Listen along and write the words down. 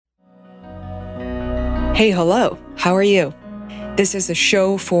Hey, hello, how are you? This is a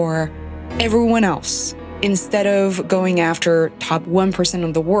show for everyone else. Instead of going after top 1%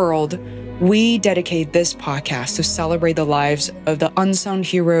 of the world, we dedicate this podcast to celebrate the lives of the unsung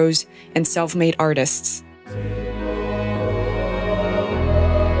heroes and self-made artists.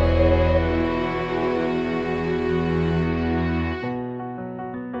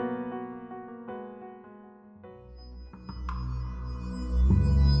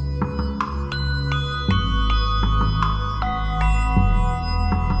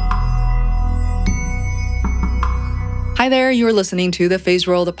 Hi there, you're listening to the Faye's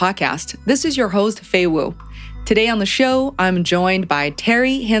World podcast. This is your host, Faye Wu. Today on the show, I'm joined by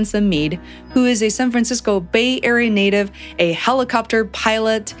Terry Hanson-Mead, who is a San Francisco Bay Area native, a helicopter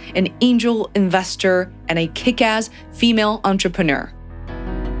pilot, an angel investor, and a kick-ass female entrepreneur.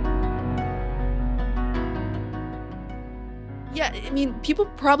 Yeah, I mean, people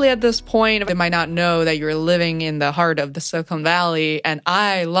probably at this point, they might not know that you're living in the heart of the Silicon Valley. And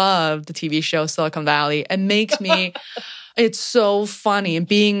I love the TV show Silicon Valley. It makes me, it's so funny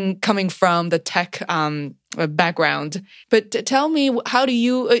coming from the tech background. But tell me, how do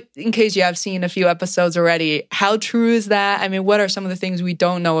you, in case you have seen a few episodes already, how true is that? I mean, what are some of the things we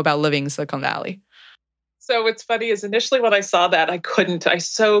don't know about living in Silicon Valley? So what's funny is initially when I saw that, I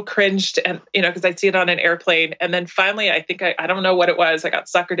so cringed and, because I'd see it on an airplane. And then finally, I think I don't know what it was. I got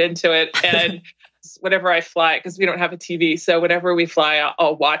suckered into it. And whenever I fly, because we don't have a TV. So whenever we fly,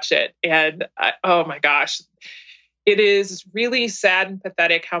 I'll watch it. And oh my gosh, it is really sad and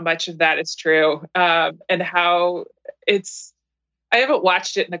pathetic how much of that is true. And how I haven't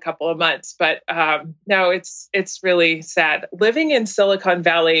watched it in a couple of months, but no, it's really sad. Living in Silicon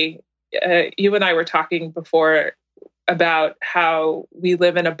Valley, you and I were talking before about how we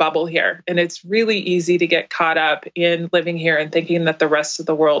live in a bubble here. And it's really easy to get caught up in living here and thinking that the rest of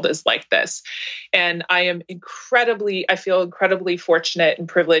the world is like this. And I feel incredibly fortunate and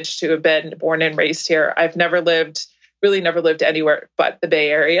privileged to have been born and raised here. I've never lived anywhere but the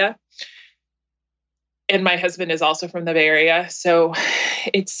Bay Area. And my husband is also from the Bay Area. So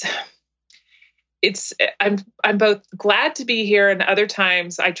I'm both glad to be here, and other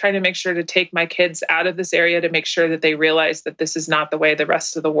times I try to make sure to take my kids out of this area to make sure that they realize that this is not the way the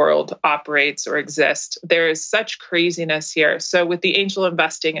rest of the world operates or exists. There is such craziness here. So with the angel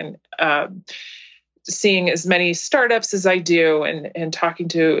investing and seeing as many startups as I do and talking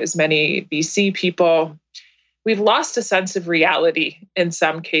to as many VC people, we've lost a sense of reality in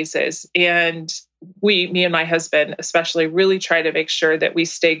some cases. And me and my husband especially, really try to make sure that we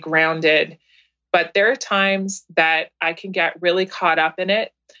stay grounded. But there are times that I can get really caught up in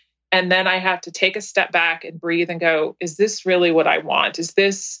it. And then I have to take a step back and breathe and go, is this really what I want? Is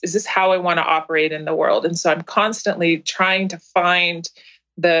this how I want to operate in the world? And so I'm constantly trying to find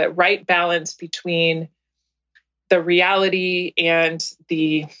the right balance between the reality and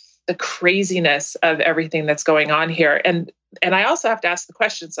the craziness of everything that's going on here. And I also have to ask the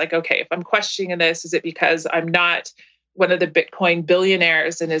questions like, okay, if I'm questioning this, is it because I'm not one of the Bitcoin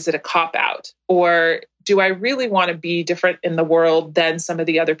billionaires, and is it a cop-out? Or do I really want to be different in the world than some of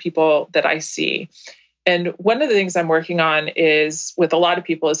the other people that I see? And one of the things I'm working on is, with a lot of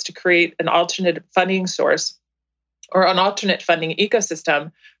people, is to create an alternate funding source or an alternate funding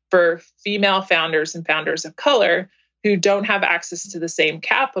ecosystem for female founders and founders of color who don't have access to the same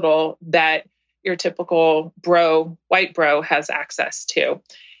capital that your typical white bro has access to.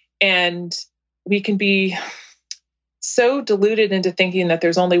 And we can be so deluded into thinking that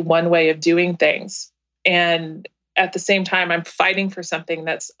there's only one way of doing things. And at the same time, I'm fighting for something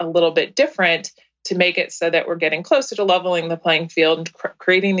that's a little bit different to make it so that we're getting closer to leveling the playing field and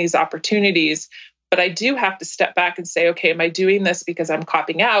creating these opportunities. But I do have to step back and say, okay, am I doing this because I'm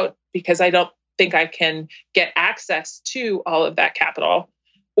copping out because I don't think I can get access to all of that capital?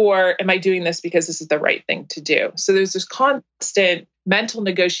 Or am I doing this because this is the right thing to do? So there's this constant mental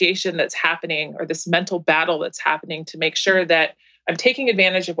negotiation that's happening, or this mental battle that's happening, to make sure that I'm taking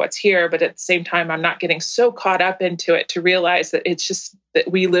advantage of what's here, but at the same time, I'm not getting so caught up into it to realize that it's just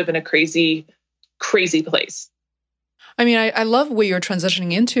that we live in a crazy, crazy place. I mean, I love what you're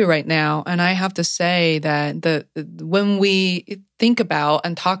transitioning into right now. And I have to say that when we think about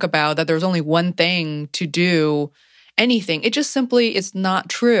and talk about that there's only one thing to do anything, it just simply is not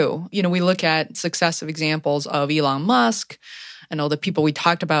true. We look at successive examples of Elon Musk and all the people we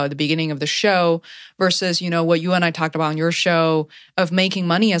talked about at the beginning of the show versus, what you and I talked about on your show of making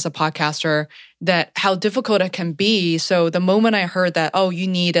money as a podcaster, that how difficult it can be. So the moment I heard that, you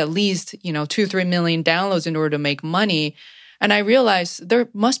need at least, 2-3 million downloads in order to make money, And I realized there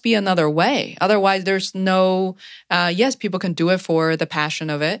must be another way. Otherwise, there's no, yes, people can do it for the passion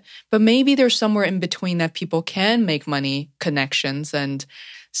of it, but maybe there's somewhere in between that people can make money, connections. And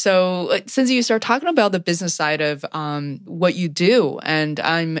so since you start talking about the business side of what you do, and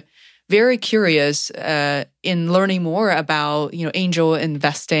I'm very curious in learning more about angel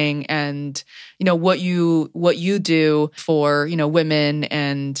investing and what you do for women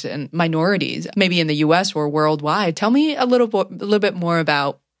and minorities, maybe in the U.S. or worldwide. Tell me a little bit more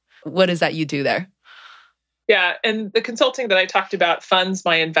about what is that you do there. Yeah, and the consulting that I talked about funds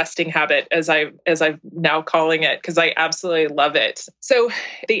my investing habit, as I'm now calling it, because I absolutely love it. So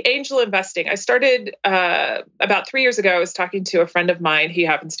the angel investing, I started about 3 years ago. I was talking to a friend of mine. He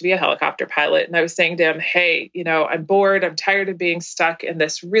happens to be a helicopter pilot, and I was saying to him, "Hey, I'm bored. I'm tired of being stuck in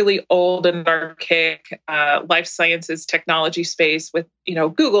this really old and archaic life sciences technology space with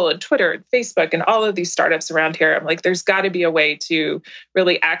Google and Twitter and Facebook and all of these startups around here. I'm like, there's got to be a way to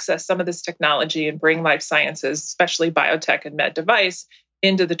really access some of this technology and bring life sciences, especially biotech and med device,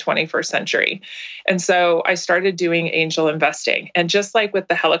 into the 21st century." And so I started doing angel investing. And just like with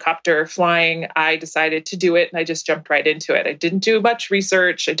the helicopter flying, I decided to do it and I just jumped right into it. I didn't do much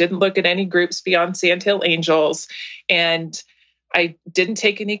research. I didn't look at any groups beyond Sandhill Angels. And I didn't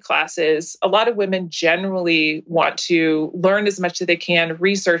take any classes. A lot of women generally want to learn as much as they can,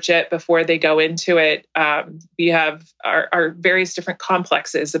 research it before they go into it. We have our various different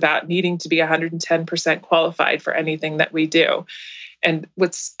complexes about needing to be 110% qualified for anything that we do. And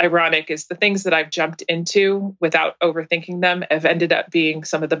what's ironic is the things that I've jumped into without overthinking them have ended up being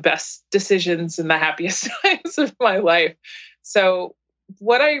some of the best decisions and the happiest times of my life. So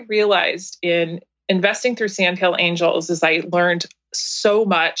what I realized in investing through Sandhill Angels is I learned so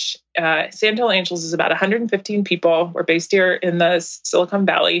much. Sandhill Angels is about 115 people. We're based here in the Silicon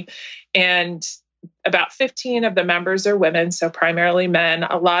Valley, and about 15 of the members are women, so primarily men.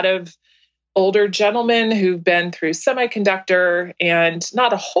 A lot of older gentlemen who've been through semiconductor, and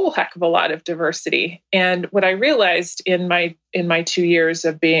not a whole heck of a lot of diversity. And what I realized in my 2 years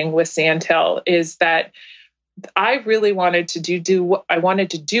of being with Sandhill is that I really wanted to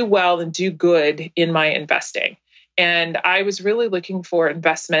do well and do good in my investing. And I was really looking for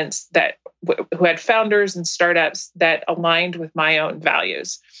investments that who had founders and startups that aligned with my own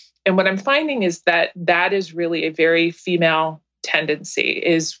values. And what I'm finding is that is really a very female tendency,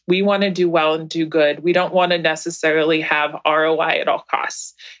 is we want to do well and do good. We don't want to necessarily have ROI at all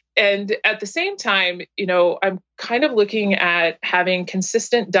costs. And at the same time, I'm kind of looking at having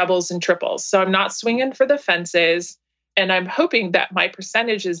consistent doubles and triples. So I'm not swinging for the fences, and I'm hoping that my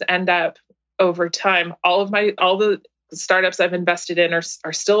percentages end up over time. All the startups I've invested in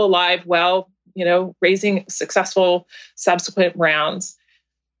are still alive, well, raising successful subsequent rounds.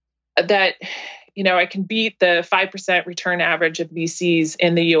 That I can beat the 5% return average of VCs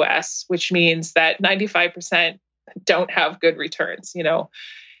in the US, which means that 95% don't have good returns.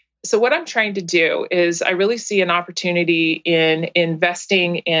 So what I'm trying to do is I really see an opportunity in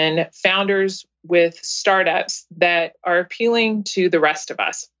investing in founders with startups that are appealing to the rest of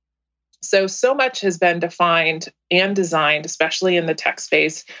us. So much has been defined and designed, especially in the tech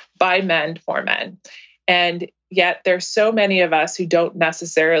space, by men for men. And yet there's so many of us who don't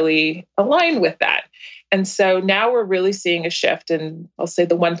necessarily align with that. And so now we're really seeing a shift. And I'll say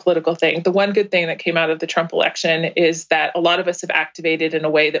the one good thing that came out of the Trump election is that a lot of us have activated in a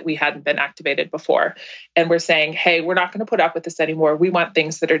way that we hadn't been activated before. And we're saying, hey, we're not going to put up with this anymore. We want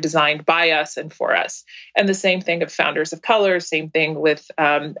things that are designed by us and for us. And the same thing of founders of color, same thing with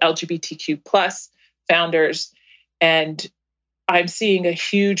LGBTQ plus founders. And I'm seeing a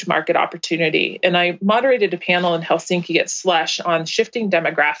huge market opportunity. And I moderated a panel in Helsinki at Slush on shifting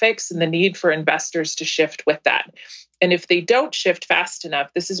demographics and the need for investors to shift with that. And if they don't shift fast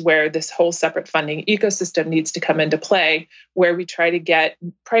enough, this is where this whole separate funding ecosystem needs to come into play, where we try to get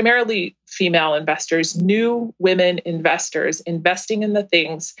primarily female investors, new women investors, investing in the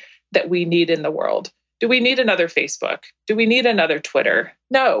things that we need in the world. Do we need another Facebook? Do we need another Twitter?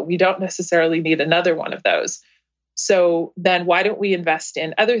 No, we don't necessarily need another one of those. So then why don't we invest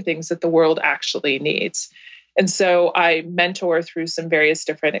in other things that the world actually needs? And so I mentor through some various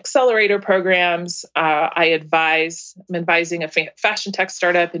different accelerator programs. I'm advising a fashion tech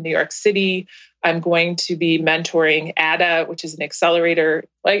startup in New York City. I'm going to be mentoring ADA, which is an accelerator.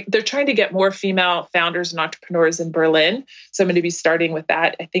 They're trying to get more female founders and entrepreneurs in Berlin. So I'm going to be starting with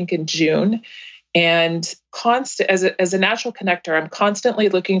that, I think, in June. And as a natural connector, I'm constantly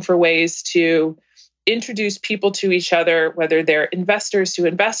looking for ways to introduce people to each other, whether they're investors to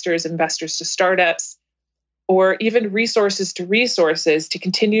investors, investors to startups, or even resources to resources to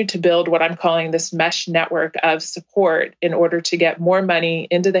continue to build what I'm calling this mesh network of support in order to get more money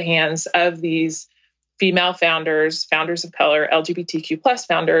into the hands of these female founders, founders of color, LGBTQ plus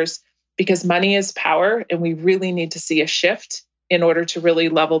founders, because money is power and we really need to see a shift in order to really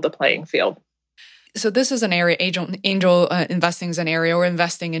level the playing field. So this is an area, angel investing is an area, or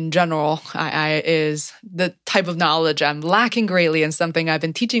investing in general is the type of knowledge I'm lacking greatly, and something I've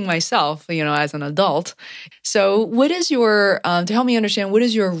been teaching myself, as an adult. So what is your, to help me understand, what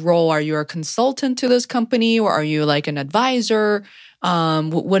is your role? Are you a consultant to this company, or are you like an advisor?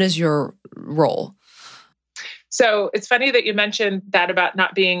 What is your role? So it's funny that you mentioned that about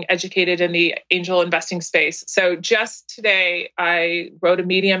not being educated in the angel investing space. So just today, I wrote a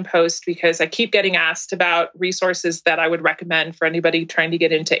Medium post because I keep getting asked about resources that I would recommend for anybody trying to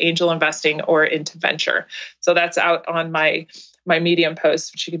get into angel investing or into venture. So that's out on my Medium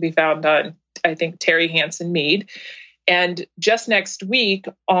post, which can be found on, I think, Terry Hansen Mead. And just next week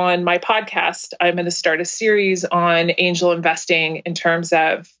on my podcast, I'm going to start a series on angel investing in terms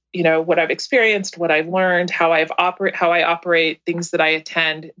of what I've experienced, what I've learned, how I operate, things that I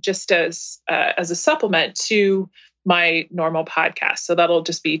attend, just as a supplement to my normal podcast. So that'll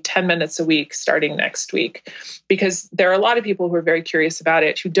just be 10 minutes a week starting next week, because there are a lot of people who are very curious about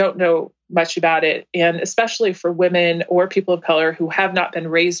it, who don't know much about it. And especially for women or people of color who have not been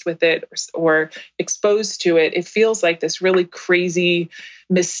raised with it or exposed to it, it feels like this really crazy,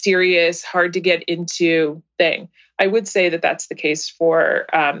 mysterious, hard to get into thing. I would say that that's the case for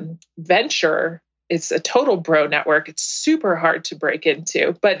venture. It's a total bro network. It's super hard to break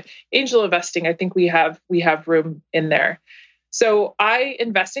into, but angel investing, I think we have room in there. So I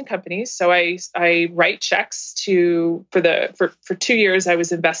invest in companies. So I write checks for 2 years. I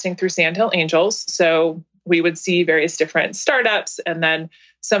was investing through Sandhill Angels. So we would see various different startups, and then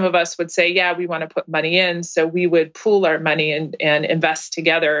some of us would say, yeah, we want to put money in. So we would pool our money and invest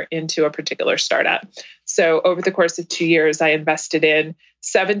together into a particular startup. So over the course of 2 years, I invested in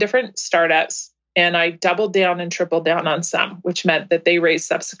 7 different startups, and I doubled down and tripled down on some, which meant that they raised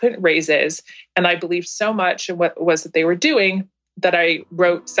subsequent raises. And I believed so much in what it was that they were doing that I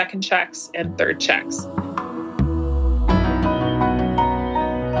wrote second checks and third checks.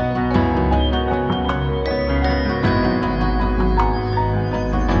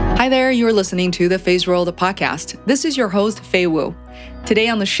 Hi there, you're listening to the Feisworld podcast. This is your host, Fei Wu. Today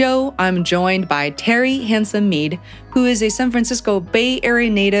on the show, I'm joined by Terry Hansen Mead, who is a San Francisco Bay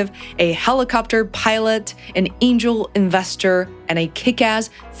Area native, a helicopter pilot, an angel investor, and a kick-ass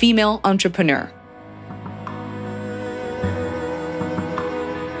female entrepreneur.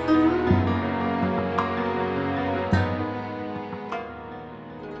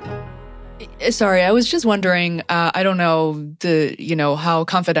 Sorry, I was just wondering, I don't know how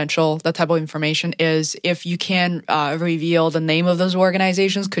confidential that type of information is. If you can reveal the name of those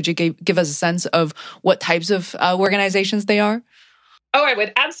organizations, could you give us a sense of what types of organizations they are? Oh, I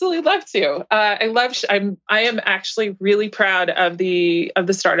would absolutely love to. I am actually really proud of the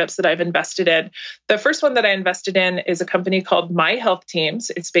startups that I've invested in. The first one that I invested in is a company called My Health Teams.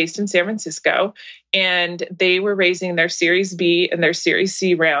 It's based in San Francisco, and they were raising their Series B and their Series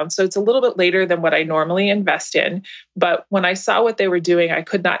C round. So it's a little bit later than what I normally invest in. But when I saw what they were doing, I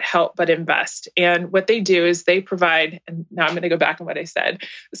could not help but invest. And what they do is they provide, and now I'm going to go back on what I said,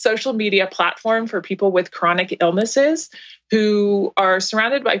 a social media platform for people with chronic illnesses who are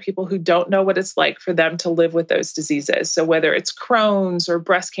surrounded by people who don't know what it's like for them to live with those diseases. So whether it's Crohn's or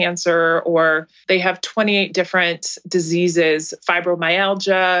breast cancer, or they have 28 different diseases,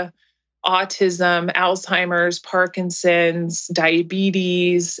 fibromyalgia, autism, Alzheimer's, Parkinson's,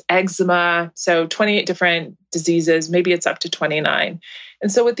 diabetes, eczema. So 28 different diseases, maybe it's up to 29.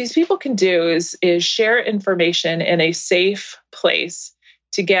 And so what these people can do is share information in a safe place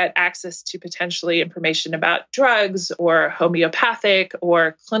to get access to potentially information about drugs or homeopathic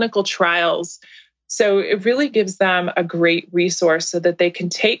or clinical trials. So it really gives them a great resource so that they can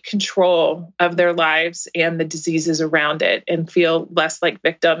take control of their lives and the diseases around it and feel less like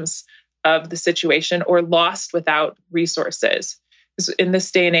victims of the situation or lost without resources. In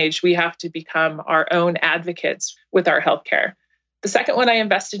this day and age, we have to become our own advocates with our healthcare. The second one I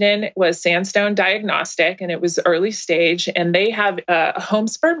invested in was Sandstone Diagnostic, and it was early stage, and they have a home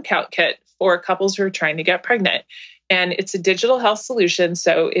sperm count kit for couples who are trying to get pregnant. And it's a digital health solution,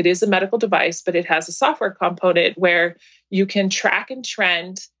 so it is a medical device, but it has a software component where you can track and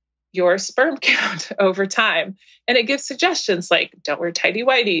trend your sperm count over time. And it gives suggestions like, don't wear tighty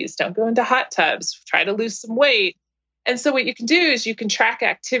whities, don't go into hot tubs, try to lose some weight. And so what you can do is you can track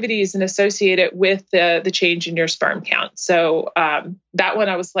activities and associate it with the change in your sperm count. So that one,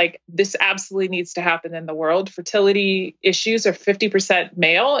 I was like, this absolutely needs to happen in the world. Fertility issues are 50%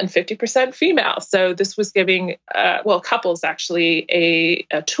 male and 50% female. So this was giving, couples actually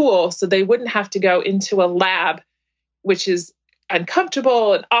a tool so they wouldn't have to go into a lab, which is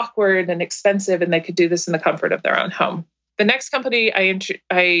uncomfortable and awkward and expensive, and they could do this in the comfort of their own home. The next company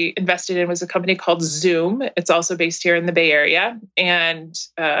I invested in was a company called Zoom. It's also based here in the Bay Area, and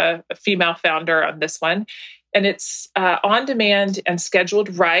a female founder on this one. And it's on-demand and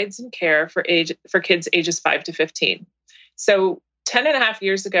scheduled rides and care for kids ages 5 to 15. So 10 and a half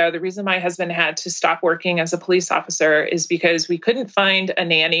years ago, the reason my husband had to stop working as a police officer is because we couldn't find a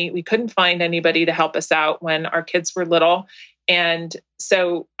nanny. We couldn't find anybody to help us out when our kids were little. And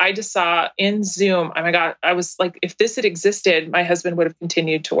so I just saw in Zoom, oh my God, I was like, if this had existed, my husband would have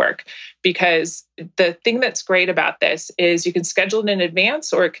continued to work, because the thing that's great about this is you can schedule it in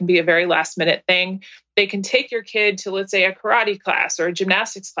advance, or it can be a very last minute thing. They can take your kid to, let's say, a karate class or a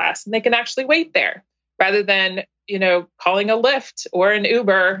gymnastics class, and they can actually wait there rather than, calling a Lyft or an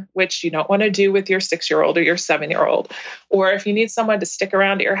Uber, which you don't want to do with your 6-year-old or your 7-year-old. Or if you need someone to stick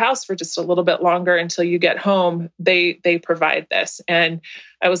around at your house for just a little bit longer until you get home, they provide this. And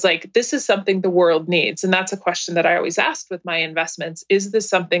I was like, this is something the world needs. And that's a question that I always asked with my investments. Is this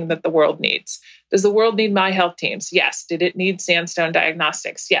something that the world needs? Does the world need My Health Teams? Yes. Did it need Sandstone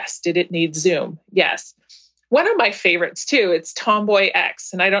Diagnostics? Yes. Did it need Zoom? Yes. One of my favorites too, it's Tomboy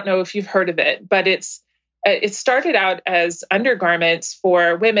X. And I don't know if you've heard of it, but it started out as undergarments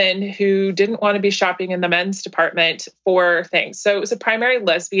for women who didn't want to be shopping in the men's department for things. So it was a primary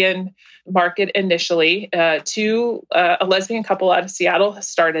lesbian market initially. A lesbian couple out of Seattle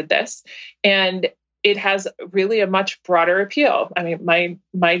started this, and it has really a much broader appeal. I mean,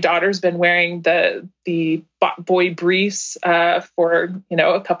 my daughter's been wearing the boy briefs for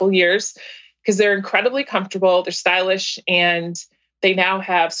a couple years because they're incredibly comfortable, they're stylish, and they now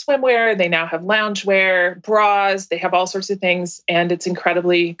have swimwear, they now have loungewear, bras, they have all sorts of things, and it's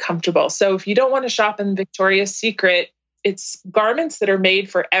incredibly comfortable. So if you don't want to shop in Victoria's Secret, it's garments that are made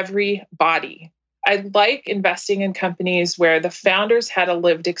for every body. I like investing in companies where the founders had a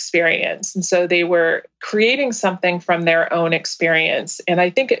lived experience. And so they were creating something from their own experience. And I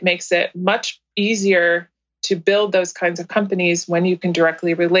think it makes it much easier to build those kinds of companies when you can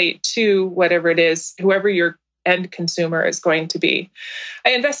directly relate to whatever it is, whoever your end consumer is going to be.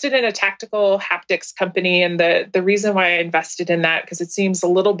 I invested in a tactical haptics company, and the reason why I invested in that, because it seems a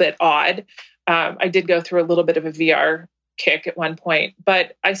little bit odd. I did go through a little bit of a VR kick at one point,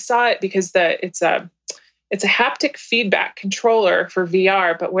 but I saw it because it's a haptic feedback controller for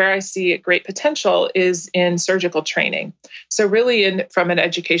VR, but where I see great potential is in surgical training. So really from an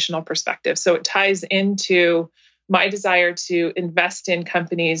educational perspective. So it ties into my desire to invest in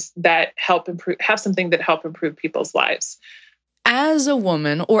companies that help have something that help improve people's lives. As a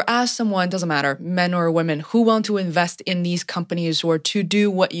woman, or as someone, doesn't matter, men or women, who want to invest in these companies or to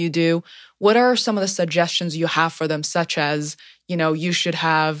do what you do, what are some of the suggestions you have for them, such as, you should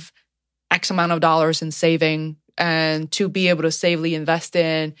have X amount of dollars in saving, and to be able to safely invest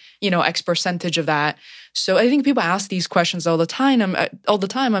in, X percentage of that. So I think people ask these questions all the time.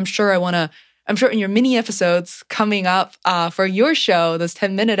 I'm sure in your mini episodes coming up for your show, those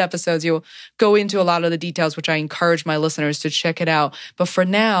 10-minute episodes, you'll go into a lot of the details, which I encourage my listeners to check it out. But for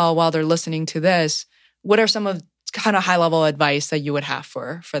now, while they're listening to this, what are some of kind of high-level advice that you would have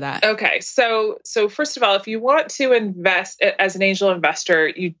for that? Okay. So first of all, if you want to invest as an angel investor,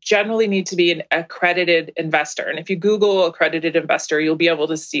 you generally need to be an accredited investor. And if you Google accredited investor, you'll be able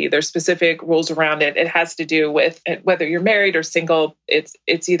to see there's specific rules around it. It has to do with whether you're married or single.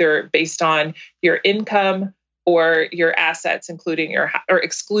 It's either based on your income or your assets, including or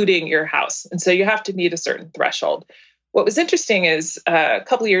excluding your house. And so you have to meet a certain threshold. What was interesting is a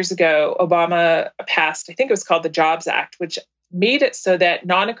couple of years ago, Obama passed, I think it was called the Jobs Act, which made it so that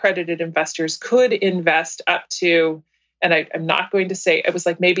non-accredited investors could invest up to, and I'm not going to say, it was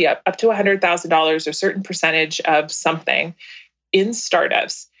like maybe up to $100,000 or a certain percentage of something in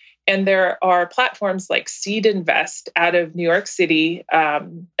startups. And there are platforms like Seed Invest out of New York City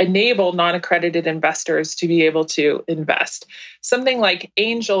enable non-accredited investors to be able to invest. Something like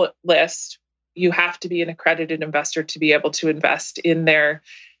AngelList, you have to be an accredited investor to be able to invest in their,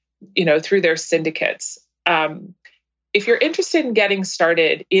 through their syndicates. If you're interested in getting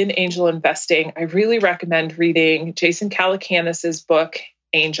started in angel investing, I really recommend reading Jason Calacanis's book,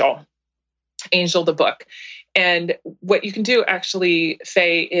 Angel the book. And what you can do actually,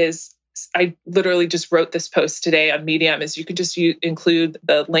 Faye, is I literally just wrote this post today on Medium, is you can just include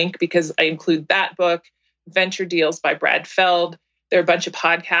the link, because I include that book, Venture Deals by Brad Feld. There are a bunch of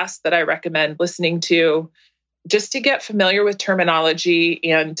podcasts that I recommend listening to just to get familiar with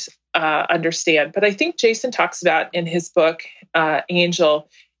terminology and understand. But I think Jason talks about in his book, Angel,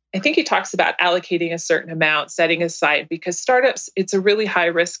 I think he talks about allocating a certain amount, setting aside, because startups, it's a really high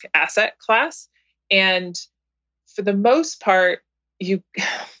risk asset class. And for the most part, you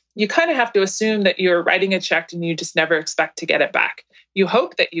kind of have to assume that you're writing a check and you just never expect to get it back. You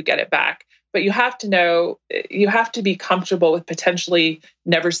hope that you get it back, but you have to know, you have to be comfortable with potentially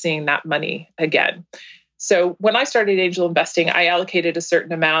never seeing that money again. So when I started angel investing, I allocated a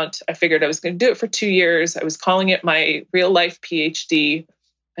certain amount. I figured I was going to do it for 2 years. I was calling it my real life PhD.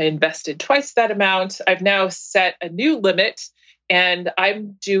 I invested twice that amount. I've now set a new limit, and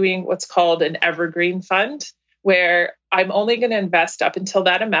I'm doing what's called an evergreen fund, where I'm only going to invest up until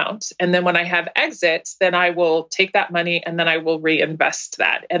that amount. And then when I have exits, then I will take that money and then I will reinvest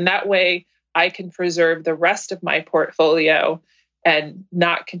that. And that way I can preserve the rest of my portfolio and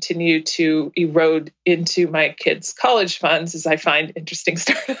not continue to erode into my kids' college funds as I find interesting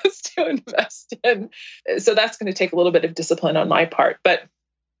startups to invest in. So that's going to take a little bit of discipline on my part. But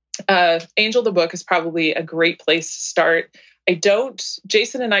Angel the book is probably a great place to start.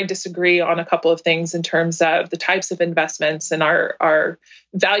 Jason and I disagree on a couple of things in terms of the types of investments, and our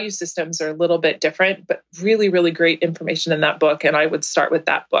value systems are a little bit different, but really, really great information in that book. And I would start with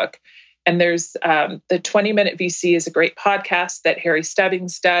that book. And there's the 20-Minute VC is a great podcast that Harry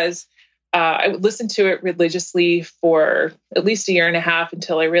Stebbings does. I would listen to it religiously for at least a year and a half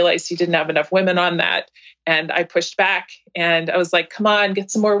until I realized he didn't have enough women on that. And I pushed back and I was like, come on,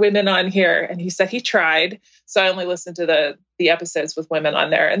 get some more women on here. And he said he tried. So I only listened to the episodes with women on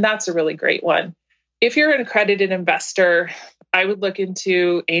there. And that's a really great one. If you're an accredited investor, I would look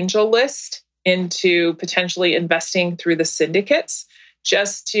into AngelList, into potentially investing through the syndicates,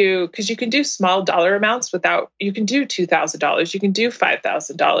 because you can do small dollar amounts you can do $2,000, you can do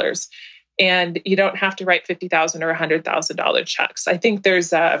 $5,000. And you don't have to write $50,000 or $100,000 checks. I think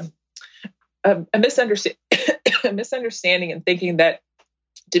there's a misunderstanding in thinking that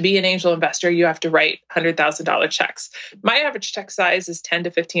to be an angel investor, you have to write $100,000 checks. My average check size is $10,000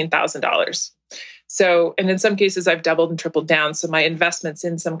 to $15,000. So, and in some cases, I've doubled and tripled down. So my investments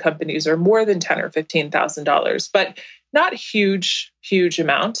in some companies are more than $10,000 or $15,000, but not huge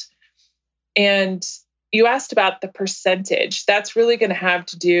amount. And you asked about the percentage. That's really going to have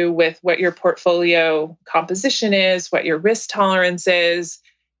to do with what your portfolio composition is, what your risk tolerance is,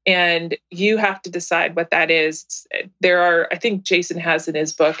 and you have to decide what that is. I think Jason has in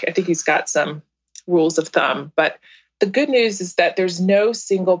his book, I think he's got some rules of thumb, but the good news is that there's no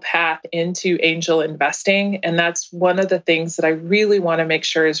single path into angel investing. And that's one of the things that I really want to make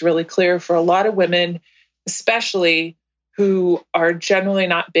sure is really clear for a lot of women, especially who are generally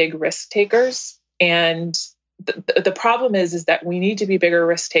not big risk takers. And the problem is that we need to be bigger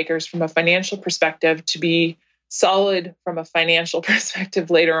risk takers from a financial perspective to be solid from a financial perspective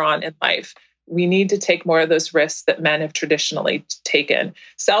later on in life. We need to take more of those risks that men have traditionally taken.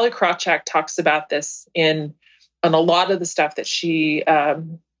 Sally Krawcheck talks about this on a lot of the stuff that she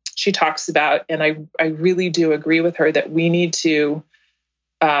talks about. And I really do agree with her that we need to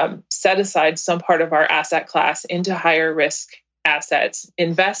set aside some part of our asset class into higher risk assets,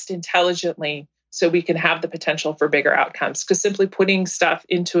 invest intelligently so we can have the potential for bigger outcomes. Because simply putting stuff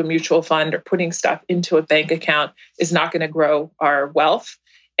into a mutual fund or putting stuff into a bank account is not going to grow our wealth.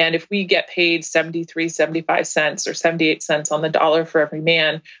 And if we get paid 73, 75 cents or 78 cents on the dollar for every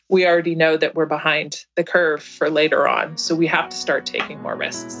man, we already know that we're behind the curve for later on. So we have to start taking more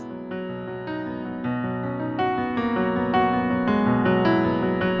risks.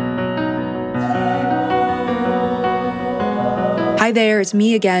 Hi there, it's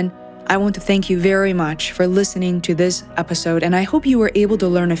me again. I want to thank you very much for listening to this episode, and I hope you were able to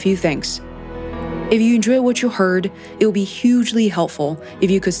learn a few things. If you enjoyed what you heard, it would be hugely helpful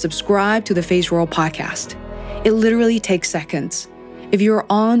if you could subscribe to the FaceRoll podcast. It literally takes seconds. If you're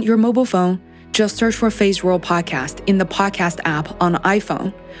on your mobile phone, just search for FaceRoll podcast in the podcast app on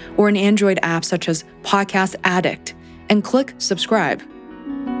iPhone or an Android app such as Podcast Addict and click subscribe.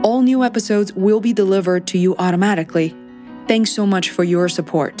 All new episodes will be delivered to you automatically. Thanks so much for your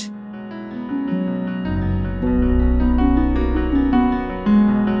support.